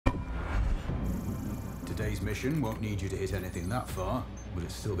Today's mission won't need you to hit anything that far, but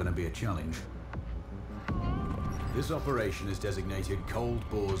it's still going to be a challenge. This operation is designated Cold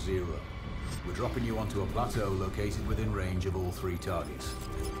Bore Zero. We're dropping you onto a plateau located within range of all 3 targets.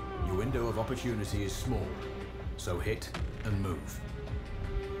 Your window of opportunity is small, so hit and move.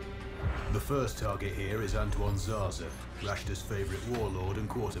 The first target here is Antoine Zaza, Rashta's favorite warlord and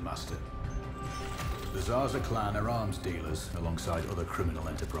quartermaster. The Zaza clan are arms dealers alongside other criminal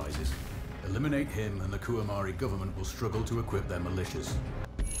enterprises. Eliminate him and the Kuamari government will struggle to equip their militias.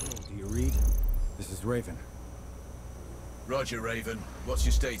 Do you read? This is Raven. Roger, Raven. What's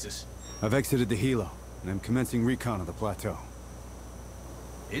your status? I've exited the helo, and I'm commencing recon of the plateau.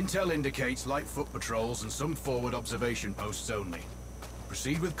 Intel indicates light foot patrols and some forward observation posts only.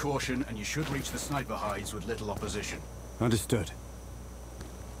 Proceed with caution and you should reach the sniper hides with little opposition. Understood.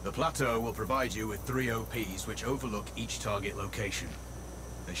 The plateau will provide you with 3 OPs which overlook each target location.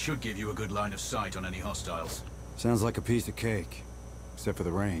 They should give you a good line of sight on any hostiles. Sounds like a piece of cake. Except for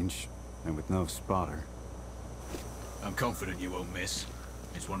the range, and with no spotter. I'm confident you won't miss.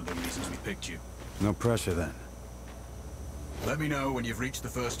 It's one of the reasons we picked you. No pressure then. Let me know when you've reached the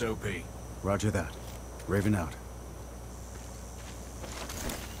first OP. Roger that. Raven out.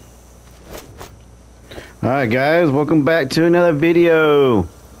 Alright guys, welcome back to another video.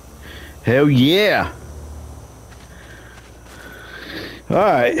 Hell yeah.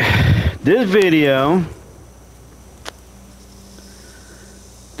 Alright, this video,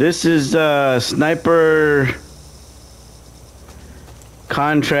 this is sniper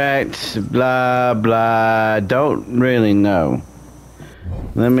contract, blah blah, don't really know.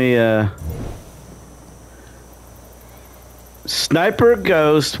 Let me Sniper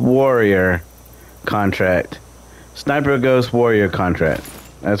Ghost Warrior contract. Sniper Ghost Warrior contract.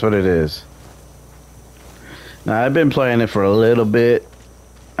 That's what it is. Now I've been playing it for a little bit.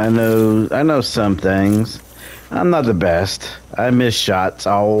 I know some things. I'm not the best. I miss shots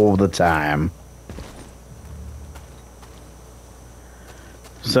all the time.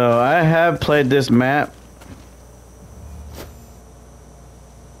 So I have played this map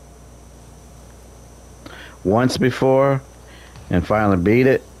once before and finally beat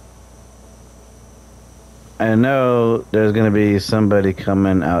it. I know there's gonna be somebody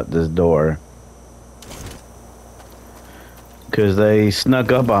coming out this door, because they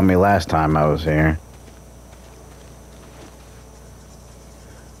snuck up on me last time I was here.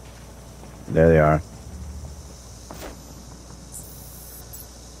 There they are.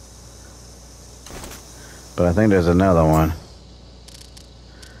 But I think there's another one.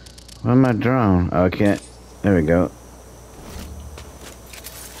 Where's my drone? Oh, I can't. There we go.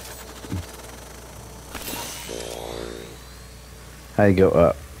 How you go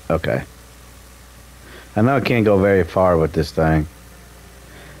up? Okay. I know I can't go very far with this thing.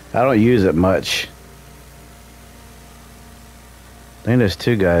 I don't use it much. I think there's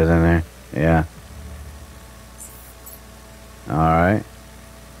 2 guys in there. Yeah. Alright.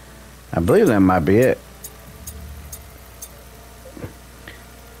 I believe that might be it.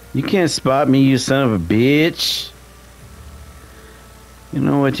 You can't spot me, you son of a bitch. You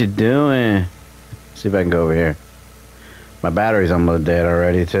know what you're doing. See if I can go over here. My battery's almost dead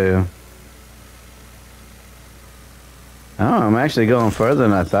already, too. Oh, I'm actually going further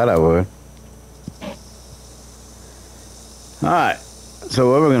than I thought I would. Alright.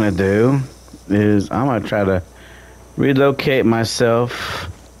 So what we're going to do is I'm going to try to relocate myself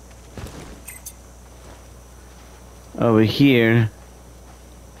over here.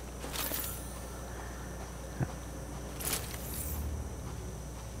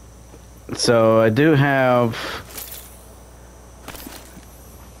 So I do have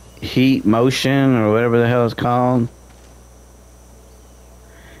heat motion or whatever the hell it's called.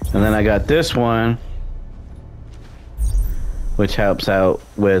 And then I got this one, which helps out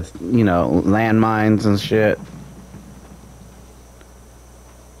with, you know, landmines and shit.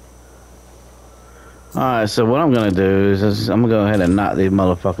 Alright, so what I'm gonna do is I'm gonna go ahead and knock these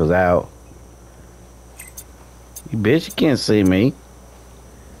motherfuckers out. You bitch, you can't see me.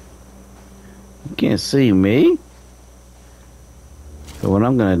 You can't see me. So what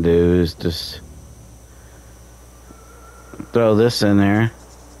I'm gonna do is just throw this in there.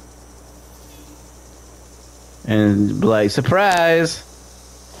 And be like, surprise!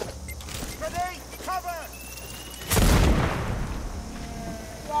 Ready, cover!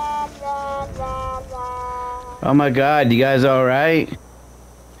 Oh my god, you guys alright?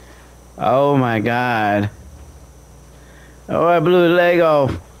 Oh my god. Oh, I blew the leg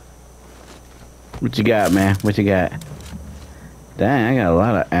off. What you got, man? What you got? Dang, I got a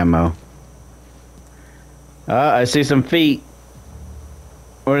lot of ammo. Oh, I see some feet.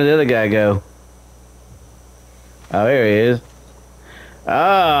 Where did the other guy go? Oh, here he is.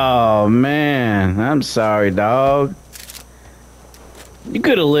 Oh, man. I'm sorry, dog. You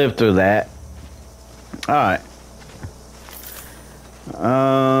could have lived through that. Alright.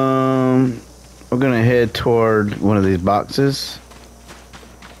 We're gonna head toward one of these boxes.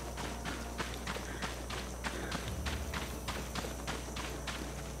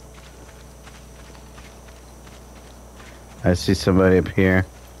 I see somebody up here.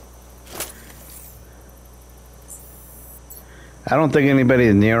 I don't think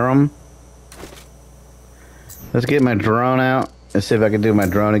anybody's near them. Let's get my drone out. Let's see if I can do my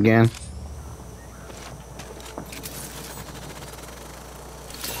drone again.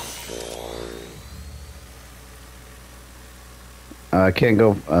 I can't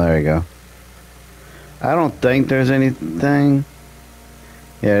go. Oh, there you go. I don't think there's anything.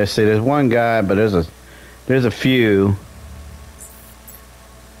 Yeah, see, there's one guy, but there's a few.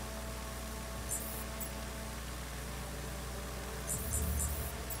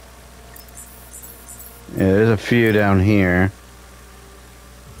 Yeah, there's a few down here.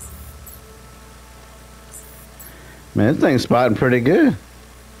 Man, this thing's spotting pretty good.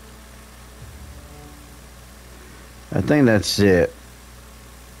 I think that's it.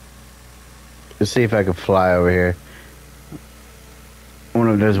 Let's see if I can fly over here. I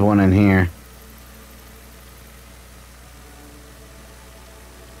wonder if there's one in here.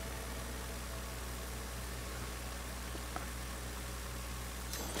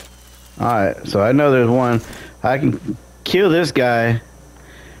 Alright, so I know there's one. I can kill this guy.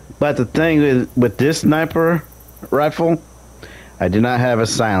 But the thing with this sniper rifle, I do not have a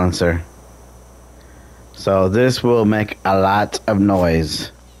silencer. So this will make a lot of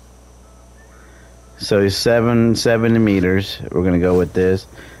noise. So he's 770 meters. We're going to go with this.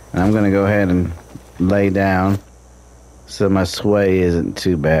 And I'm going to go ahead and lay down so my sway isn't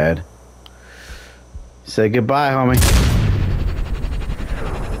too bad. Say goodbye, homie.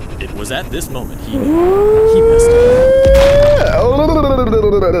 It was at this moment he messed up.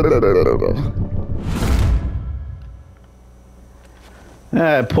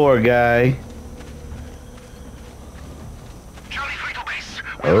 Ah, poor guy. Charlie 3 to base.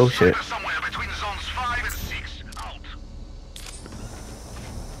 Oh shit. Somewhere between zones 5 and 6. Out.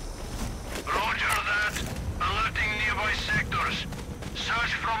 Roger that. Alerting nearby sectors.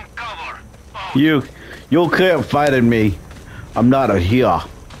 Search from cover. Oh. You can't fight at me. I'm not a here.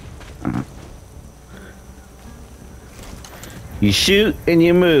 You shoot and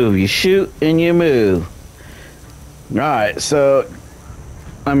you move. You shoot and you move. Alright, so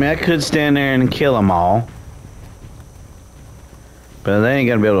I mean, I could stand there and kill them all. But they ain't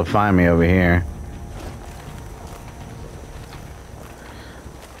gonna be able to find me over here.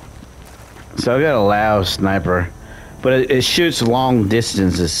 So I got a loud sniper. But it shoots long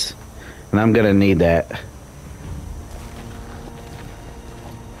distances. And I'm gonna need that.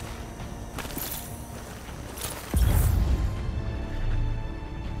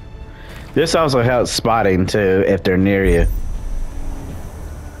 This also helps spotting too, if they're near you.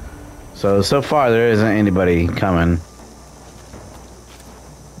 So far there isn't anybody coming.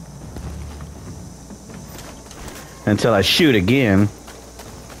 Until I shoot again.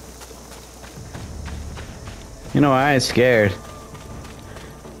 You know, I ain't scared.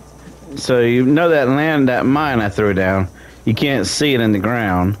 So you know that mine I threw down. You can't see it in the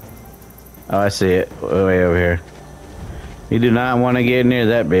ground. Oh, I see it way over here. You do not want to get near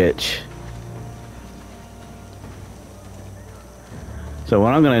that bitch. So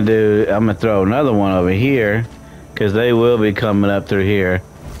what I'm gonna do, I'm gonna throw another one over here, because they will be coming up through here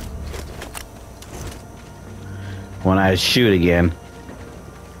when I shoot again.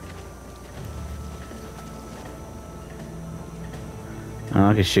 Oh,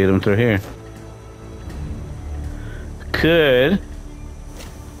 I can shoot them through here. Could.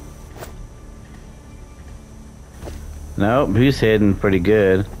 Nope, he's hitting pretty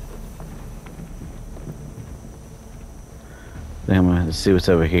good. I'm gonna have to see what's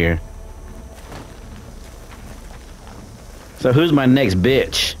over here. So who's my next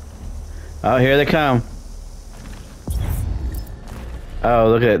bitch? Oh, here they come. Oh,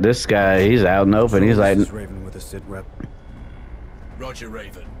 look at this guy. He's out and open. He's like, Raven with a sit rep. Roger,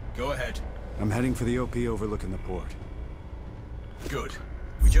 Raven. Go ahead. I'm heading for the OP overlooking the port. Good.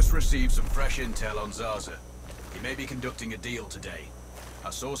 We just received some fresh intel on Zaza. He may be conducting a deal today.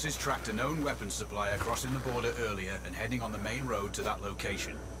 Our sources tracked a known weapons supplier crossing the border earlier and heading on the main road to that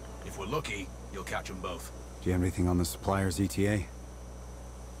location. If we're lucky, you'll catch them both. Do you have anything on the supplier's ETA?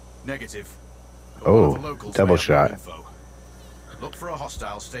 Negative. But Oh, one of the locals double may have more shot. info. Look for a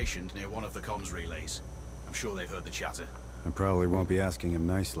hostile stationed near one of the comms relays. I'm sure they've heard the chatter. I probably won't be asking him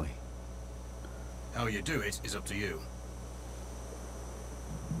nicely. How you do it is up to you.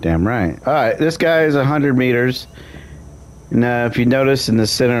 Damn right. Alright, this guy is 100 meters. Now, if you notice in the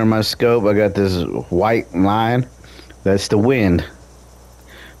center of my scope, I got this white line. That's the wind.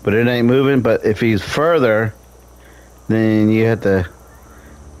 But it ain't moving. But if he's further, then you have to...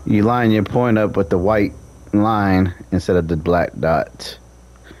 You line your point up with the white line instead of the black dot.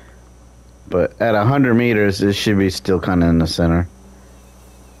 But at 100 meters, it should be still kind of in the center.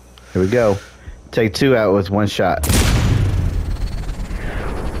 Here we go. Take two out with one shot.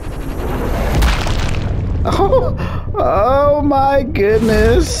 Oh my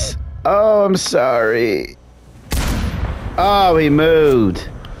goodness. Oh, I'm sorry. Oh, he moved.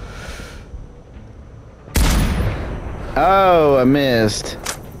 Oh, I missed.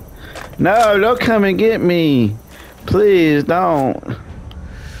 No, don't come and get me. Please don't.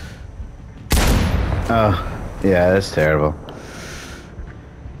 Oh, yeah, that's terrible.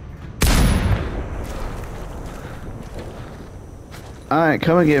 Alright,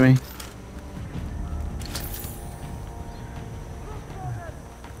 come and get me.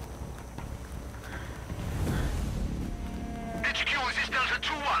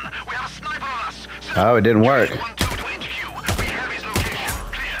 Oh, it didn't work.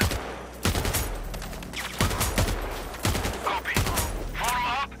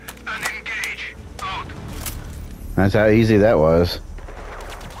 That's how easy that was.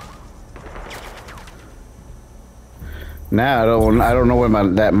 Now I don't know where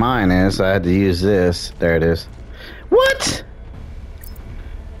that mine is, so I had to use this. There it is. What?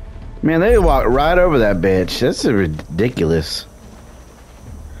 Man, they walked right over that bitch. That's ridiculous.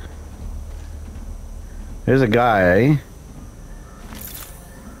 There's a guy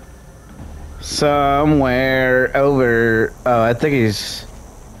somewhere over. Oh, I think he's.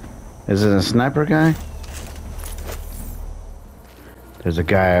 Is it a sniper guy? There's a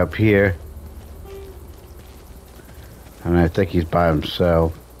guy up here. And I think he's by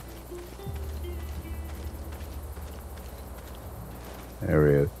himself. There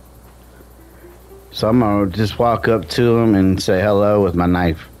he is. So I'm gonna just walk up to him and say hello with my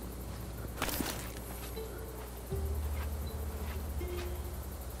knife.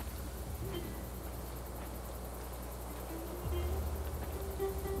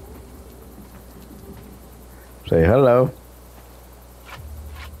 Say hello.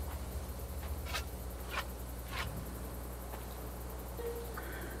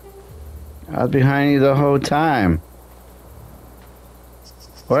 I was behind you the whole time.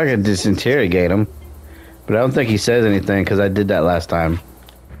 Or I could just interrogate him. But I don't think he says anything because I did that last time.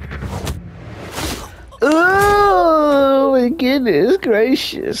 Oh my goodness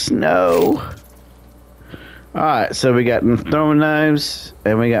gracious, no. Alright, so we got throwing knives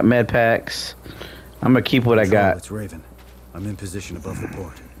and we got med packs. I'm gonna keep what I got. It's Raven. I'm in position above the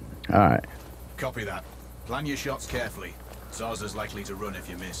port. Alright. Copy that. Plan your shots carefully. Zarza's likely to run if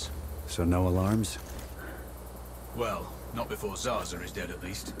you miss. So no alarms? Well, not before Zarza is dead at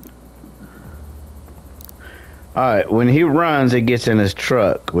least. Alright, when he runs, it gets in his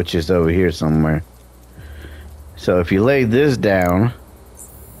truck, which is over here somewhere. So if you lay this down,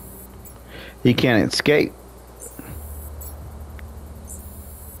 he can't escape.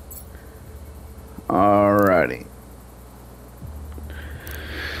 Alrighty.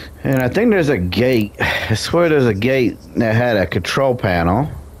 And I think there's a gate. I swear there's a gate that had a control panel.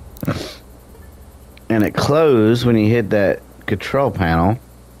 And it closed when you hit that control panel.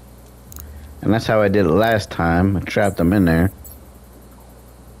 And that's how I did it last time. I trapped them in there.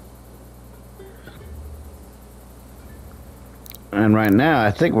 And right now,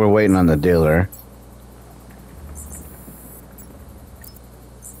 I think we're waiting on the dealer.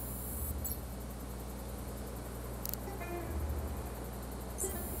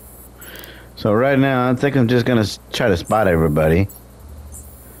 So right now, I think I'm just gonna try to spot everybody.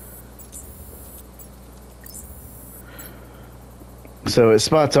 So it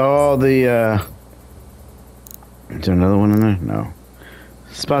spots all the, is there another one in there? No.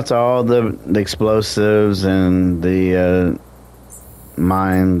 Spots all the explosives and the,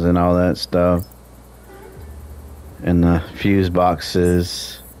 mines and all that stuff. And the fuse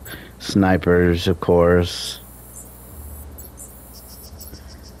boxes. Snipers, of course.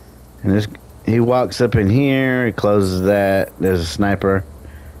 And this, he walks up in here, he closes that. There's a sniper.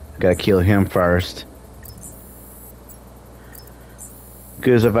 Gotta kill him first.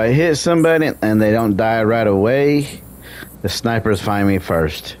 Because if I hit somebody and they don't die right away, the snipers find me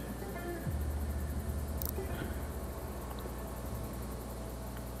first.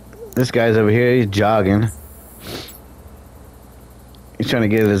 This guy's over here, he's jogging. He's trying to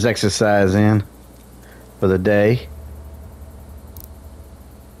get his exercise in for the day.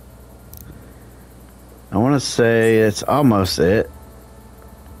 want to say it's almost it.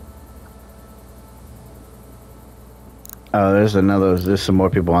 Oh, there's some more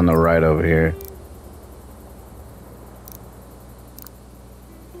people on the right over here.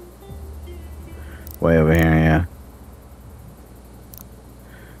 Way over here, yeah.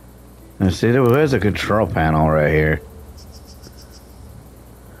 And see, there's a control panel right here.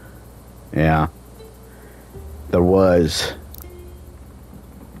 Yeah. There was.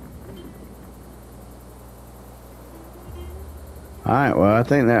 Alright, well, I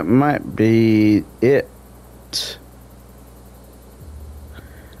think that might be it.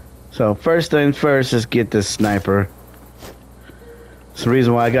 So, first things first is get this sniper. It's the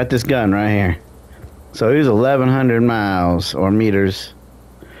reason why I got this gun right here. So, here's 1,100 miles or meters.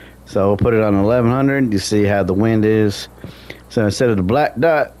 So, we'll put it on 1,100. You see how the wind is. So, instead of the black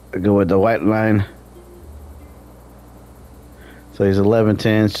dot, I go with the white line. So, he's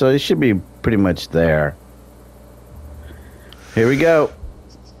 1110. So, he should be pretty much there. Here we go.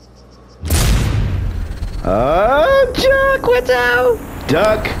 Oh, Chuck, what's out?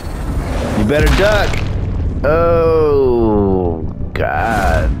 Duck. You better duck. Oh,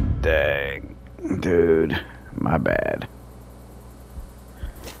 God dang. Dude, my bad.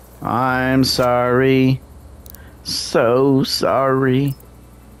 I'm sorry. So sorry.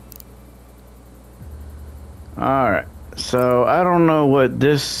 Alright, so I don't know what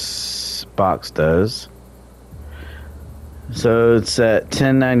this box does. So it's at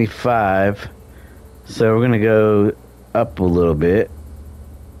 1095. So we're gonna go up a little bit.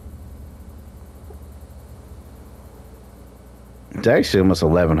 It's actually almost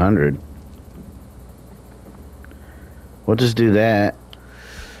 1,100. We'll just do that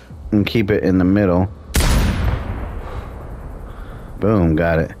and keep it in the middle. Boom,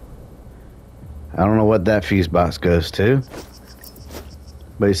 got it. I don't know what that fuse box goes to.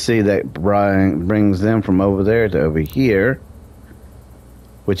 But you see that brings them from over there to over here,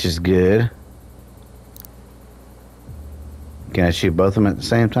 which is good. Can I shoot both of them at the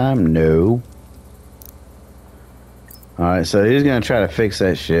same time? No. Alright, so he's gonna try to fix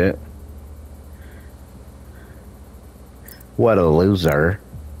that shit. What a loser.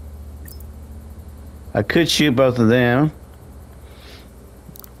 I could shoot both of them.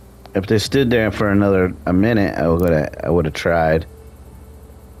 If they stood there for a minute, I would have tried.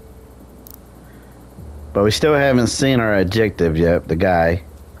 But we still haven't seen our objective yet, the guy.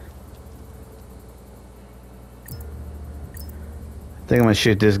 I think I'm gonna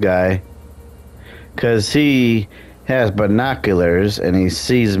shoot this guy. Cause he has binoculars and he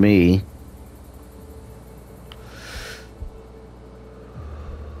sees me.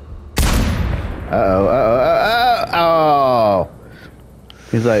 Uh-oh, uh-oh, oh!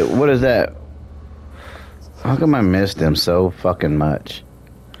 He's like, what is that? How come I missed him so fucking much?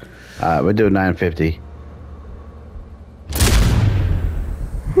 Alright, we'll do 950.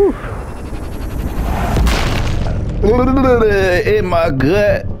 Whew. In my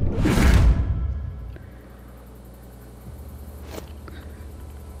gut.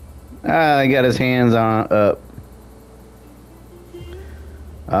 I got his hands on up.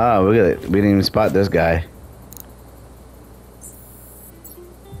 Oh, look at it. We didn't even spot this guy.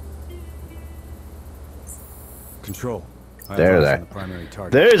 Control. There's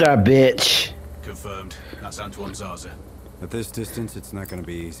our bitch. Confirmed. That's Antoine Zaza. At this distance, it's not going to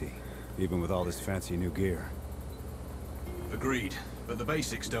be easy, even with all this fancy new gear. Agreed, but the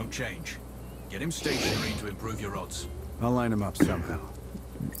basics don't change. Get him stationary to improve your odds. I'll line him up somehow.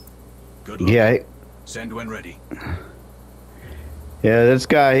 Good luck. Yeah. Send when ready. Yeah, this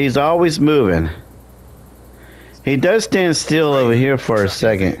guy, he's always moving. He does stand still over here for a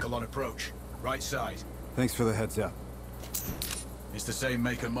second. On approach. Right side. Thanks for the heads up. It's the same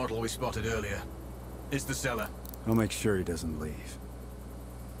make and model we spotted earlier. It's the seller. I'll make sure he doesn't leave.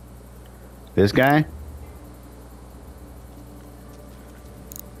 This guy?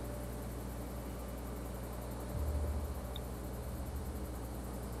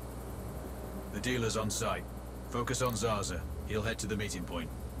 The dealer's on site. Focus on Zaza. He'll head to the meeting point.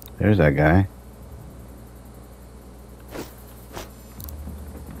 There's that guy.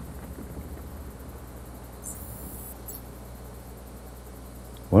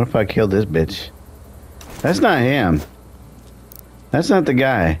 What if I kill this bitch? That's not him. That's not the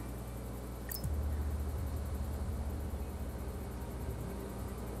guy.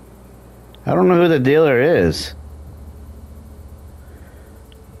 I don't know who the dealer is.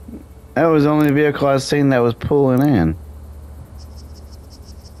 That was the only vehicle I seen that was pulling in.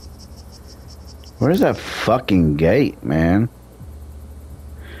 Where's that fucking gate, man?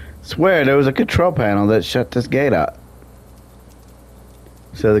 Swear there was a control panel that shut this gate out,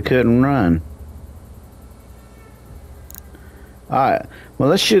 so they couldn't run. Alright, well,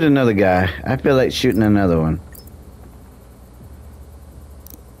 let's shoot another guy. I feel like shooting another one.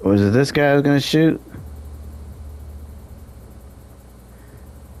 Was it this guy I was gonna shoot?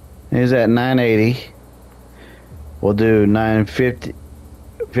 He's at 980. We'll do 950.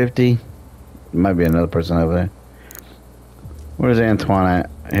 50. Might be another person over there. Where's Antoine at?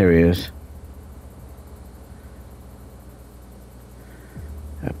 Here he is.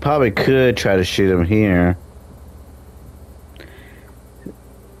 I probably could try to shoot him here.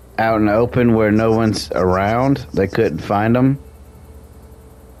 Out in the open where no one's around. They couldn't find him.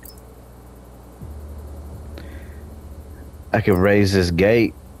 I could raise this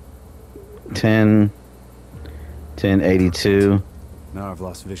gate. 1082. Now I've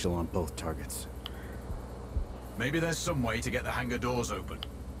lost visual on both targets. Maybe there's some way to get the hangar doors open.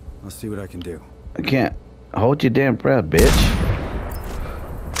 I'll see what I can do. I can't. Hold your damn breath, bitch.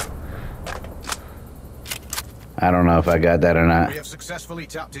 I don't know if I got that or not. We have successfully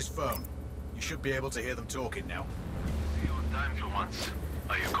tapped his phone. You should be able to hear them talking now. You on time for once.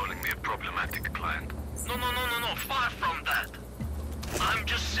 Are you calling me a problematic client? No, far from that. I'm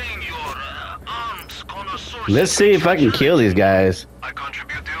just saying your arms connoisseur. Let's see if I can kill these guys. I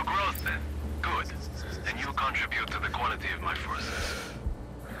contribute to your growth then. Good. And you contribute to the quality of my forces.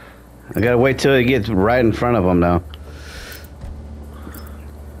 I gotta wait till he gets right in front of them, though.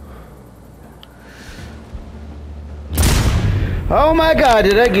 Oh my god,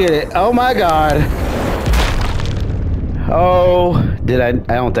 did I get it? Oh my god. Oh, did I?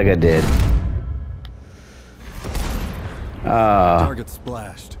 I don't think I did. Target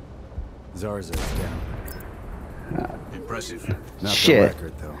splashed. Zarza is down. Impressive. Not Shit. the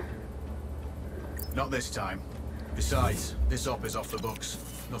record, though. Not this time. Besides, this op is off the books.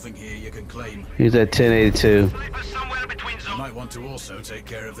 Nothing here you can claim. He's at 1082. Sniper somewhere between You zones. might want to also take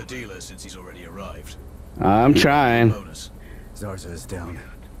care of the dealer since he's already arrived. I'm trying. Bonus. Zarza is down,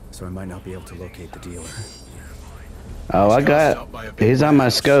 so I might not be able to locate the dealer. Oh, I got. He's on my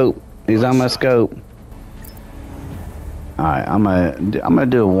scope. He's on my scope. All right, I'm gonna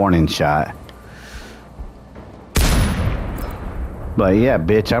do a warning shot. But yeah,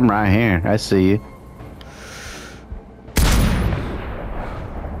 bitch, I'm right here. I see you.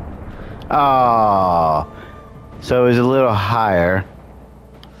 Oh, so it's a little higher.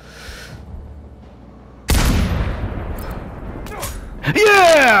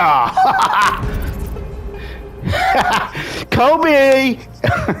 Yeah! Kobe!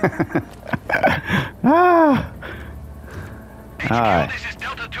 Ah. HQ, Alright. this is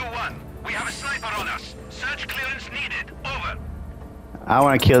Delta 2-1. We have a sniper on us. Search clearance needed. Over. I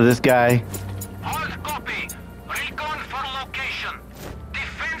want to kill this guy. Hard copy. Recon for location.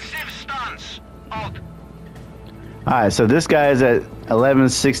 Defensive stance. Out. Alright, so this guy is at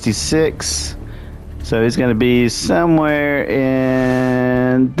 1166. So he's going to be somewhere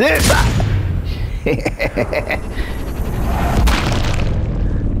in this.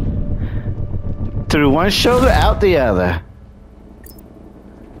 Through one shoulder, out the other.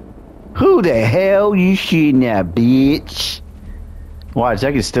 Who the hell you shooting at, bitch? Watch,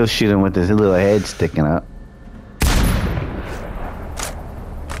 I can still shoot him with his little head sticking up.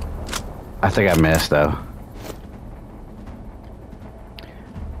 I think I missed, though.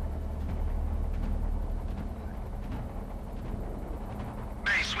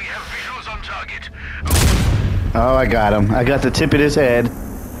 Base, we have visuals on target. Oh, I got him. I got the tip of his head.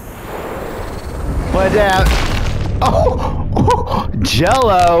 But that... Oh!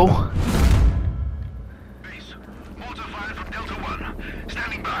 Jello! Base, mortar fire from Delta 1.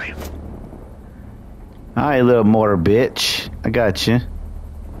 Standing by. Alright, little mortar bitch. I got you.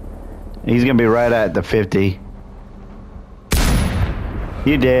 He's gonna be right at the 50.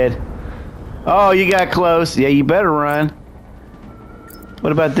 You dead. Oh, you got close. Yeah, you better run.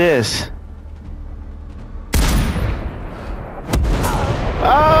 What about this?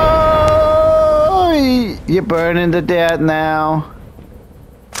 Oh, you're burning to death now.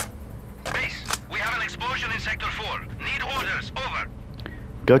 Base, we have an explosion in Sector 4. Need orders. Over.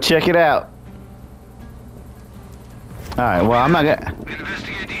 Go check it out. Alright, well, I'm not gonna...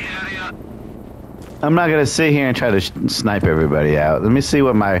 Investigate the area. I'm not gonna sit here and try to snipe everybody out. Let me see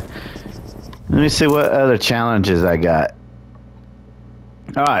what other challenges I got.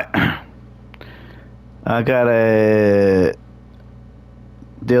 All right, I got a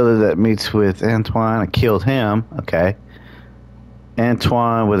dealer that meets with Antoine. I killed him. Okay,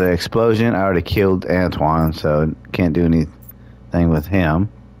 Antoine with an explosion. I already killed Antoine, so can't do anything with him.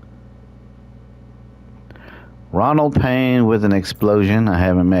 Ronald Payne with an explosion. I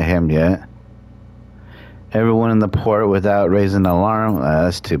haven't met him yet. Everyone in the port without raising an alarm.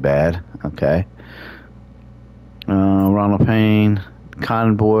 That's too bad. Okay. Ronald Payne.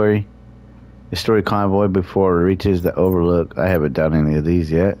 Convoy. Destroy convoy before it reaches the overlook. I haven't done any of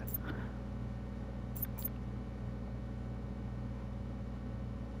these yet.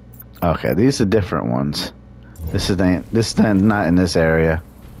 Okay, these are different ones. This is not in this area.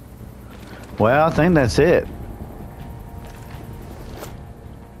 Well, I think that's it.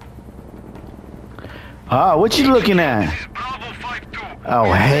 Ah, what you looking at? This is Bravo 5-2.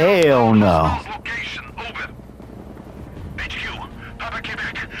 Oh, hell no. Location, over. HQ, Papa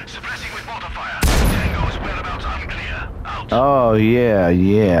Quebec, suppressing with mortar fire. Tango's whereabouts unclear. Out. Oh, yeah,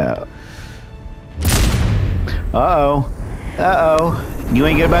 yeah. Uh-oh. Uh-oh. You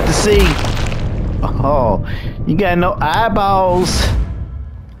ain't about to see. Oh, you got no eyeballs.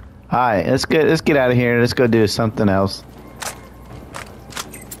 Alright, let's get out of here. Let's go do something else.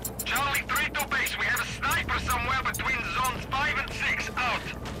 Charlie 3 to base. We have a sniper somewhere between zones 5 and 6. Out.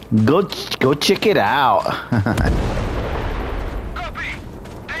 Go check it out. Copy.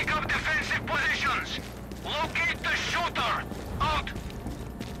 Take up defensive positions. Locate the shooter. Out.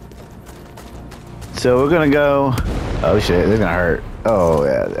 So we're gonna go. Oh shit, they're gonna hurt. Oh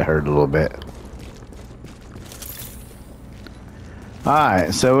yeah, it hurt a little bit.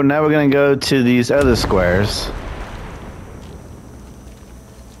 Alright, so now we're gonna go to these other squares.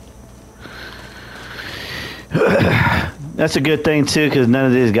 That's a good thing too, because none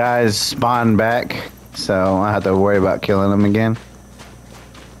of these guys spawn back, so I don't have to worry about killing them again.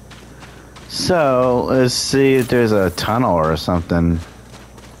 So let's see if there's a tunnel or something.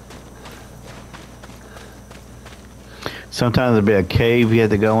 Sometimes there'll be a cave you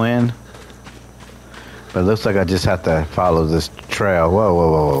have to go in. But it looks like I just have to follow this trail. Whoa,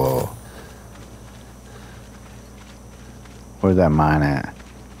 whoa, whoa, whoa, whoa. Where's that mine at?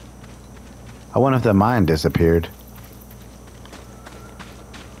 I wonder if the mine disappeared.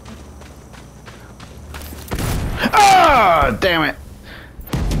 Ah, damn it.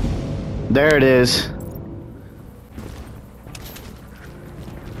 There it is.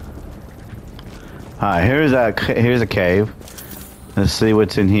 Alright, here's a cave. Let's see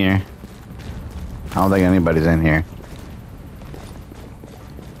what's in here. I don't think anybody's in here.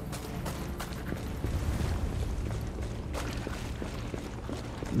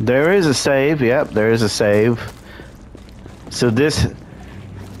 There is a save. Yep, there is a save. So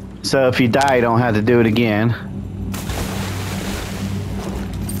if you die, you don't have to do it again.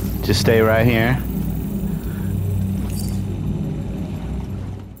 Just stay right here.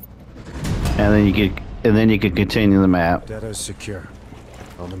 And then you could continue the map. Data is secure.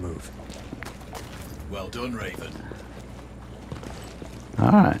 On the move. Well done, Raven.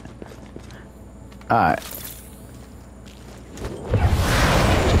 Alright. Alright.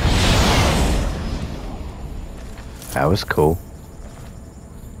 That was cool.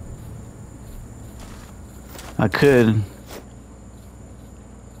 I could.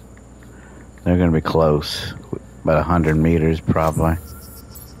 They're gonna be close. About 100 meters probably.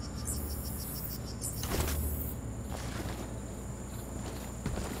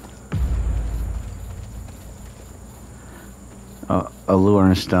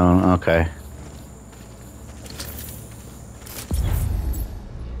 Alluring stone, okay.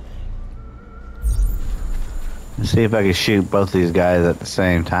 Let's see if I can shoot both these guys at the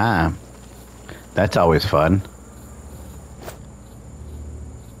same time. That's always fun.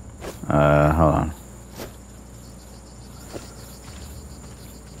 Hold on.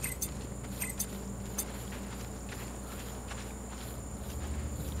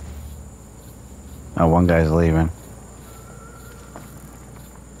 Oh, one guy's leaving.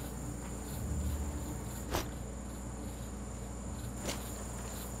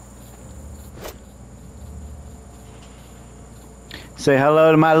 Say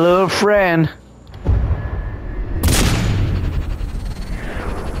hello to my little friend.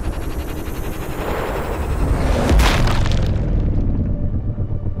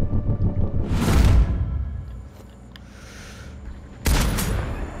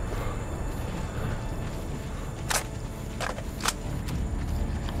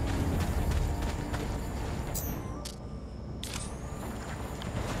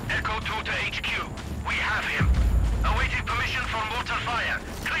 Echo 2 to HQ. We have him. Awaiting permission for mortar fire.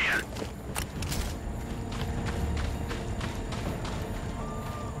 Clear.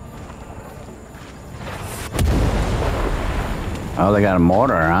 Oh, they got a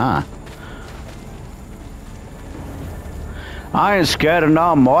mortar, huh? I ain't scared of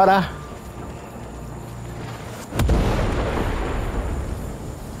no mortar.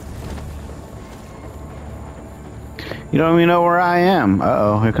 You don't even know where I am.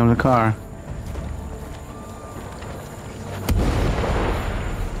 Uh-oh, here comes a car.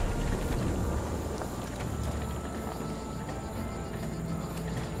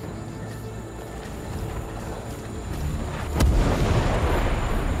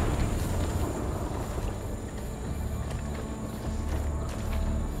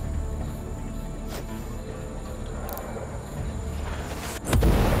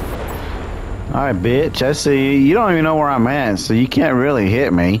 Alright, bitch. I see you. You don't even know where I'm at, so you can't really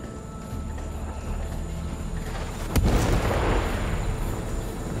hit me.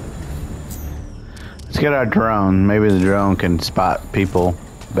 Let's get our drone. Maybe the drone can spot people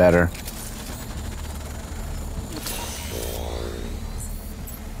better.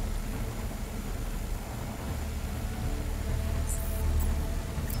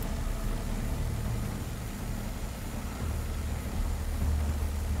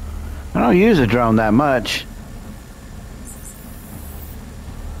 I don't use a drone that much.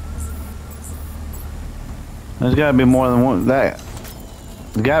 There's gotta be more than one that.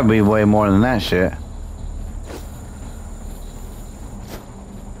 There's gotta be way more than that shit.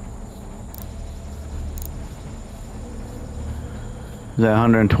 Is that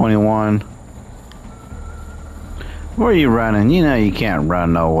 121? Where are you running? You know you can't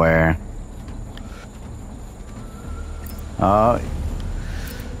run nowhere. Oh.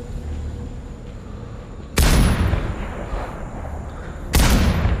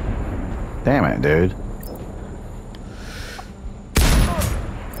 Damn it, dude.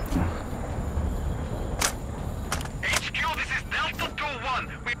 HQ, this is Delta 2-1.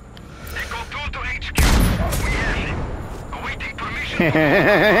 We go through to HQ. We have it. Awaiting permission.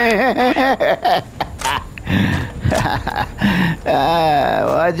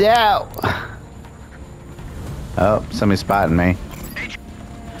 Watch out! Oh, somebody's spotting me.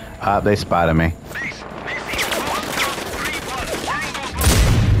 Oh, they spotted me.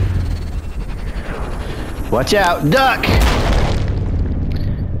 Watch out! Duck!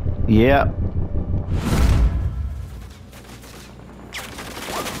 Yep.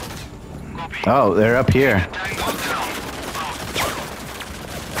 Oh, they're up here.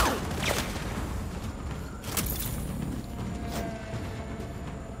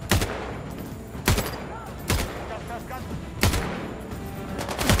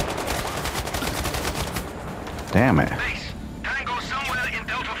 Damn it. Base, Tango somewhere in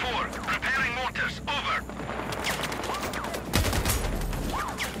Delta 4. Preparing mortars. Over.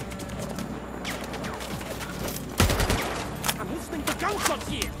 I'm listening to gunshots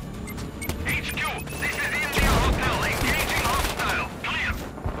here. HQ, this is India Hotel. Engaging hostile. Clear.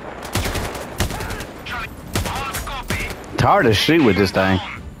 Charlie, hard copy. It's hard to shoot with this thing.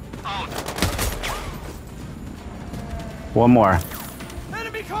 Out. One more.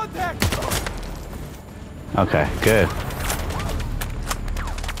 Enemy contact! Okay, good. HQ,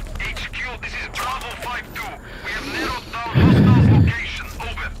 this is Bravo 5-2. We have narrowed down hostile location.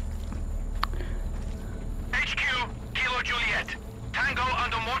 Over. HQ, Kilo Juliet. Tango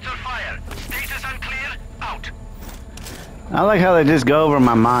under mortar fire. Status unclear. Out. I like how they just go over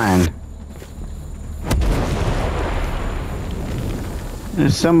my mind.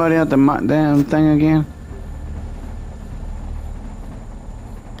 There's somebody at the damn thing again.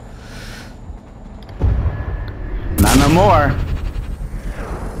 Not no more.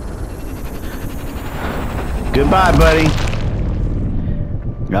 Goodbye, buddy.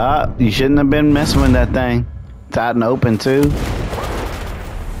 You shouldn't have been messing with that thing. It's out and open too.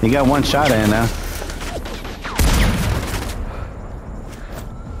 You got one shot in now.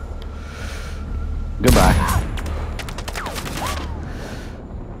 Goodbye.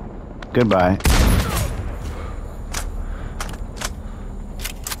 Goodbye.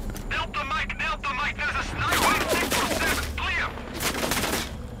 Delta Mike, there's a sniper in sector 7. Clear.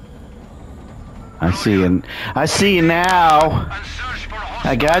 I see you. I see you now. And search for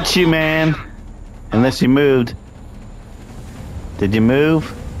I got you, man. Unless you moved. Did you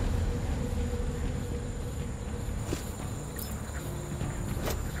move?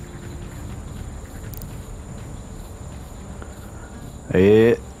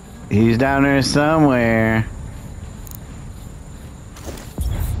 He's down there somewhere.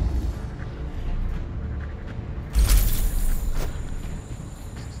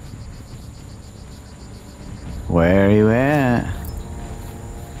 Where are you at?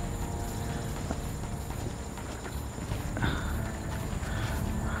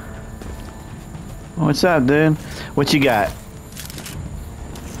 What's up, dude? What you got?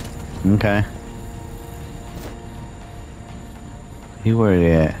 Okay. You where you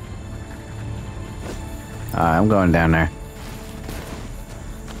at? Alright, I'm going down there.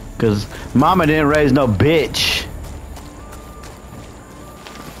 Cause mama didn't raise no bitch.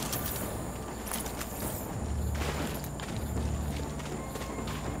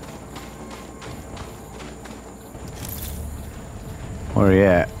 Where you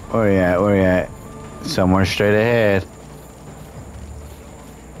at? Where you at? Where you at? Somewhere straight ahead.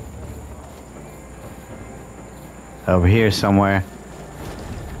 Over here somewhere.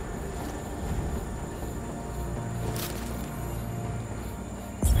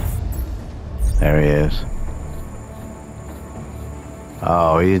 There he is.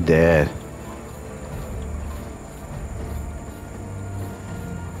 Oh, he's dead.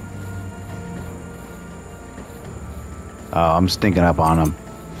 Oh, I'm stinking up on him.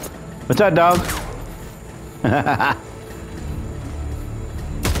 What's up, dog? I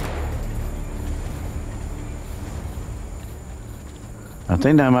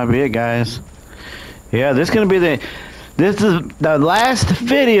think that might be it, guys. Yeah, this is gonna be this is the last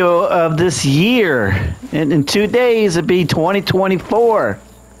video of this year. And in 2 days it'll be 2024.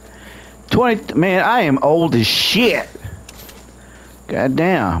 Man, I am old as shit. God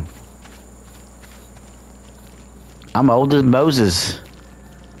damn. I'm old as Moses.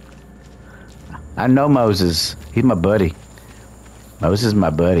 I know Moses. He's my buddy. Moses is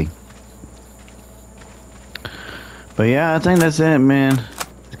my buddy. But yeah, I think that's it, man.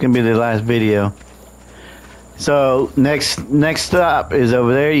 It's gonna be the last video. So next stop is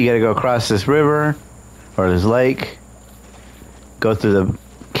over there. You gotta go across this river or this lake. Go through the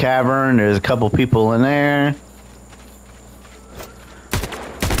cavern. There's a couple people in there.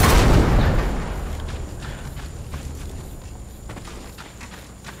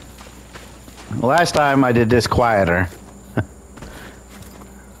 Last time I did this quieter.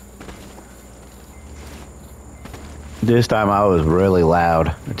 This time I was really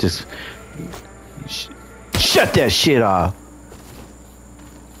loud. Just shut that shit off.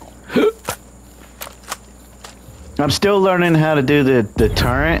 I'm still learning how to do the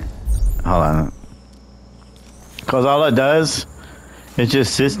turret. Hold on. Cause all it does, it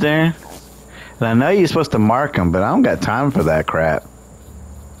just sits there. And I know you're supposed to mark them, but I don't got time for that crap.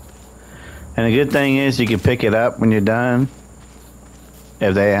 And the good thing is you can pick it up when you're done.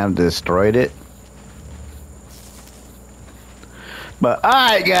 If they have destroyed it. But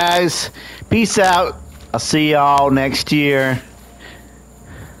alright guys, peace out. I'll see y'all next year.